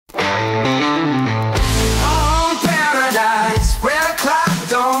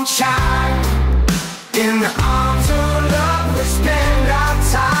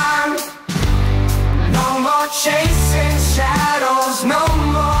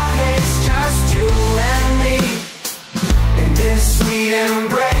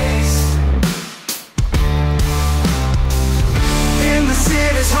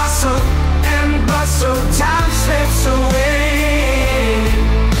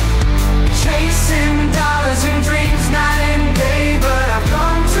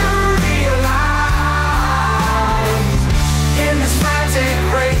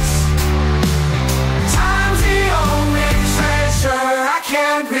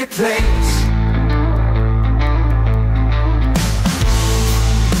replace.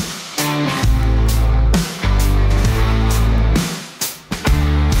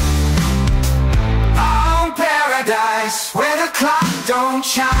 Oh, paradise, where the clock don't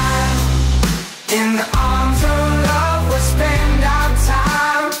chime. In the arms of love we'll spend our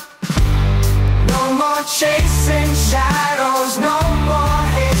time. No more chasing shadows, no more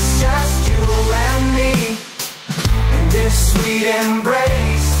haste, just you and me in this sweet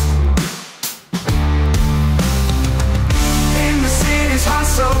embrace. In the city's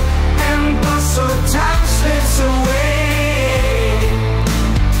hustle and bustle, time slips away,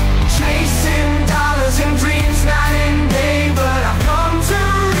 chasing dollars and dreams night and day. But I've come to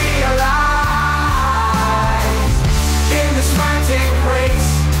realize, in this frantic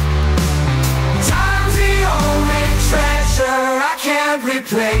race, time's the only treasure I can't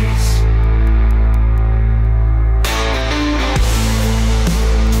replace.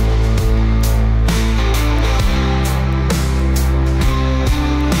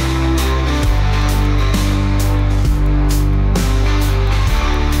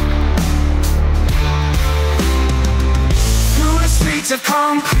 Of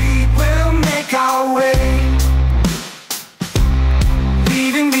concrete we'll make our way,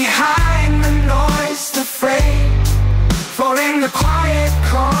 leaving behind the noise, the fray. For in the quiet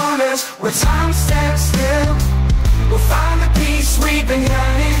corners where time stands still, we'll find the peace we've been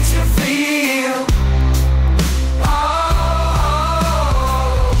yearning to feel. Oh,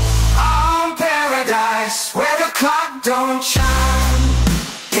 on paradise, where the clock don't chime.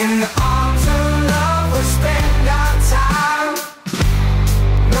 In the arms of love we'll spend our time.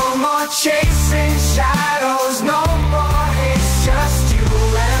 No more chasing shadows, no more haste, just you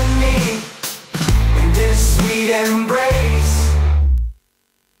and me in this sweet embrace.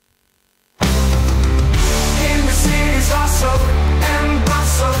 In the city's hustle and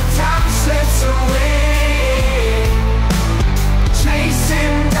bustle, time slips away,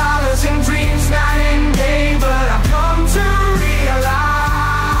 chasing dollars and dreams night and day. But I've come to realize,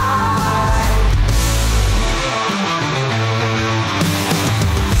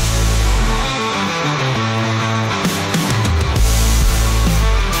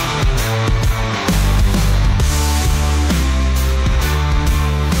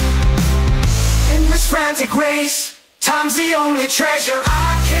 frantic race, time's the only treasure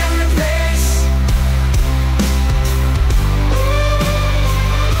I can replace.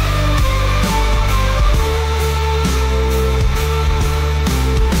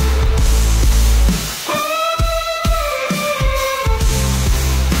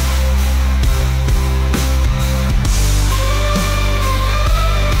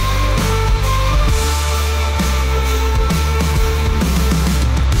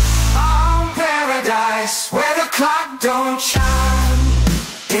 Where the clock don't chime.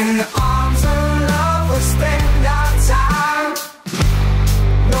 In the arms of love we'll spend our time.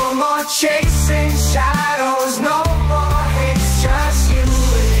 No more chasing shadows, no more haste, just you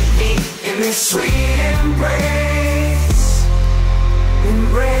and me in this sweet embrace.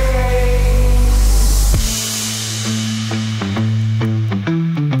 Embrace.